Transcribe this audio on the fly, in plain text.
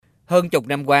Hơn chục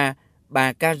năm qua,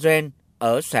 bà Karen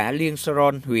ở xã Liên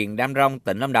Saron, huyện Đam Rông,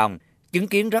 tỉnh Lâm Đồng, chứng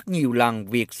kiến rất nhiều lần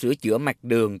việc sửa chữa mặt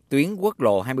đường tuyến quốc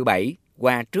lộ 27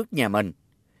 qua trước nhà mình.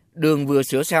 Đường vừa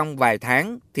sửa xong vài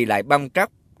tháng thì lại bong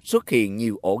tróc, xuất hiện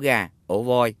nhiều ổ gà, ổ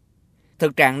voi.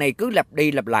 Thực trạng này cứ lặp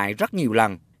đi lặp lại rất nhiều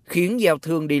lần, khiến giao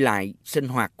thương đi lại, sinh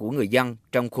hoạt của người dân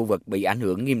trong khu vực bị ảnh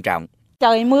hưởng nghiêm trọng.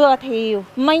 Trời mưa thì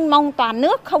mênh mông toàn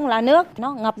nước, không là nước,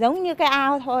 nó ngập giống như cái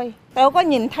ao thôi. Tôi có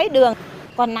nhìn thấy đường,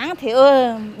 còn nắng thì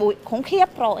bụi khủng khiếp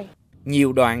rồi.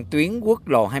 Nhiều đoạn tuyến quốc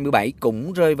lộ 27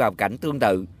 cũng rơi vào cảnh tương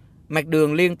tự. Mặt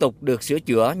đường liên tục được sửa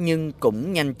chữa nhưng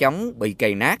cũng nhanh chóng bị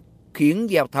cày nát, khiến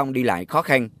giao thông đi lại khó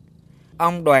khăn.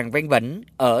 Ông Đoàn Văn Vĩnh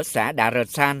ở xã Đạ Rệt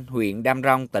San, huyện Đam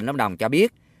Rông, tỉnh Lâm Đồng cho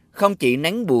biết, không chỉ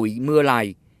nắng bụi mưa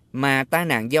lầy mà tai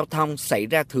nạn giao thông xảy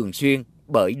ra thường xuyên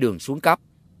bởi đường xuống cấp.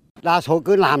 Đa số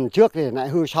cứ làm trước thì lại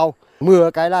hư sau.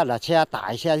 Mưa cái là xe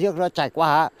tải, xe rước nó chạy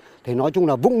qua thì nói chung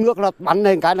là vũng nước nó bắn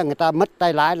lên cái là người ta mất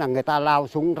tay lái, là người ta lao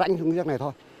xuống rãnh xuống rước này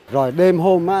thôi. Rồi đêm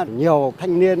hôm nhiều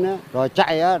thanh niên rồi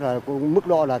chạy rồi mức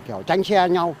độ là kiểu tránh xe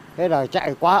nhau, thế là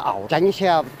chạy quá ẩu, tránh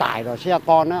xe tải rồi xe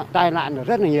con tai nạn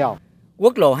rất là nhiều.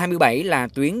 Quốc lộ 27 là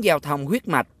tuyến giao thông huyết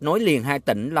mạch nối liền hai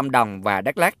tỉnh Lâm Đồng và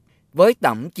Đắk Lắk với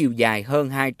tổng chiều dài hơn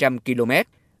 200 km,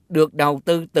 được đầu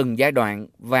tư từng giai đoạn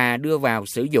và đưa vào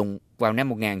sử dụng vào năm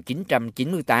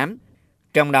 1998.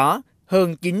 Trong đó,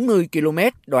 hơn 90 km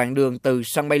đoạn đường từ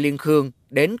sân bay Liên Khương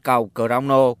đến cầu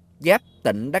Crono, giáp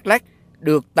tỉnh Đắk Lắk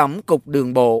được Tổng cục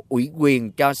Đường bộ ủy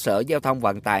quyền cho Sở Giao thông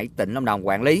Vận tải tỉnh Lâm Đồng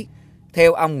quản lý.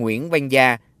 Theo ông Nguyễn Văn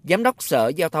Gia, Giám đốc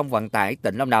Sở Giao thông Vận tải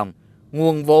tỉnh Lâm Đồng,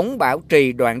 nguồn vốn bảo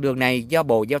trì đoạn đường này do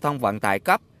Bộ Giao thông Vận tải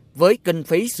cấp với kinh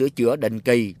phí sửa chữa định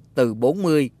kỳ từ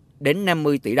 40 đến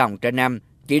 50 tỷ đồng trên năm,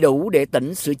 chỉ đủ để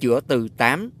tỉnh sửa chữa từ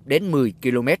 8 đến 10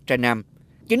 km trên năm.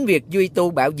 Chính việc duy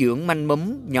tu bảo dưỡng manh mún,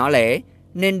 nhỏ lẻ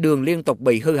nên đường liên tục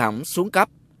bị hư hỏng xuống cấp.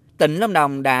 Tỉnh Lâm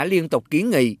Đồng đã liên tục kiến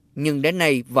nghị nhưng đến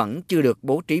nay vẫn chưa được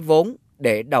bố trí vốn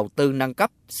để đầu tư nâng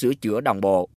cấp, sửa chữa đồng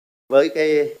bộ. Với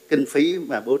cái kinh phí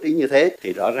mà bố trí như thế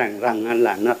thì rõ ràng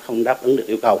là nó không đáp ứng được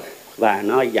yêu cầu và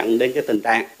nó dẫn đến cái tình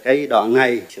trạng cái đoạn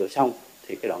này sửa xong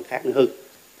thì cái đoạn khác nó hư.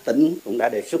 Tỉnh cũng đã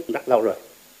đề xuất rất lâu rồi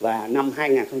và năm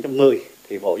 2010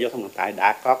 thì Bộ Giao thông Vận tải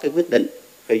đã có cái quyết định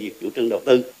phê duyệt chủ trương đầu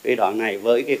tư cái đoạn này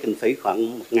với cái kinh phí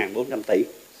khoảng 1.400 tỷ.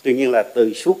 Tuy nhiên là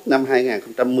từ suốt năm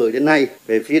 2010 đến nay,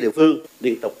 về phía địa phương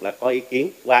liên tục là có ý kiến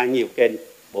qua nhiều kênh,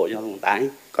 Bộ Giao thông Vận tải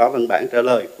có văn bản trả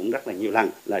lời cũng rất là nhiều lần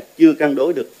là chưa cân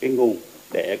đối được cái nguồn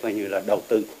để coi như là đầu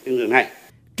tư tuyến đường này.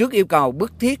 Trước yêu cầu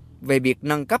bức thiết về việc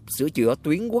nâng cấp sửa chữa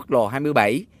tuyến quốc lộ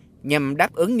 27 nhằm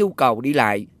đáp ứng nhu cầu đi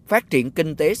lại, phát triển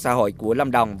kinh tế xã hội của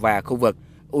Lâm Đồng và khu vực,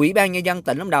 Ủy ban Nhân dân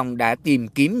tỉnh Lâm Đồng đã tìm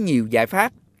kiếm nhiều giải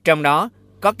pháp, trong đó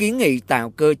có kiến nghị tạo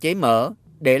cơ chế mở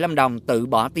để Lâm Đồng tự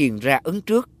bỏ tiền ra ứng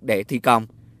trước để thi công.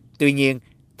 Tuy nhiên,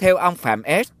 theo ông Phạm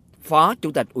S., Phó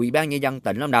Chủ tịch Ủy ban Nhân dân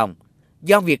tỉnh Lâm Đồng,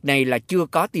 do việc này là chưa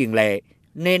có tiền lệ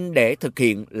nên để thực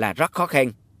hiện là rất khó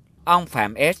khăn. Ông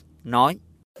Phạm S. nói: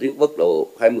 Tuyến quốc lộ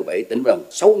 27 tỉnh Lâm Đồng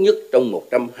xấu nhất trong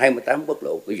 128 quốc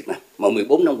lộ của Việt Nam, mà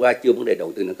 14 năm qua chưa vấn đề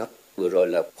đầu tư nâng cấp. Vừa rồi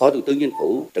là Phó Thủ tướng Chính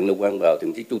phủ Trần Lưu Quang vào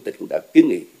thượng chí Chủ tịch cũng đã kiến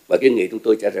nghị, và kiến nghị chúng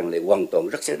tôi cho rằng là hoàn toàn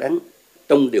rất xác đáng.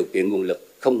 Trong điều kiện nguồn lực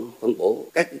không phân bổ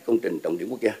các công trình trọng điểm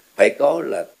quốc gia, phải có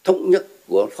là thống nhất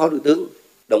của Phó Thủ tướng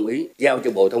đồng ý giao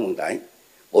cho Bộ Giao thông Vận tải.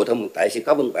 Bộ Giao thông Vận tải sẽ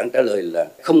có văn bản trả lời là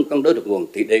không cân đối được nguồn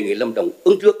thì đề nghị Lâm Đồng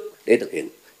ứng trước để thực hiện.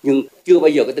 Nhưng chưa bao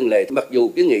giờ có tiền lệ, mặc dù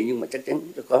kiến nghị nhưng mà chắc chắn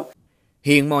rất khó.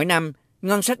 Hiện mỗi năm,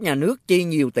 ngân sách nhà nước chi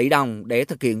nhiều tỷ đồng để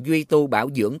thực hiện duy tu bảo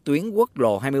dưỡng tuyến quốc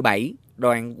lộ 27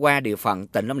 đoạn qua địa phận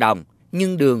tỉnh Lâm Đồng,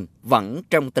 nhưng đường vẫn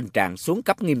trong tình trạng xuống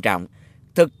cấp nghiêm trọng.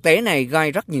 Thực tế này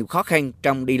gây rất nhiều khó khăn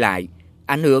trong đi lại,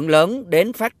 ảnh hưởng lớn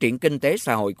đến phát triển kinh tế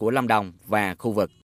xã hội của Lâm Đồng và khu vực.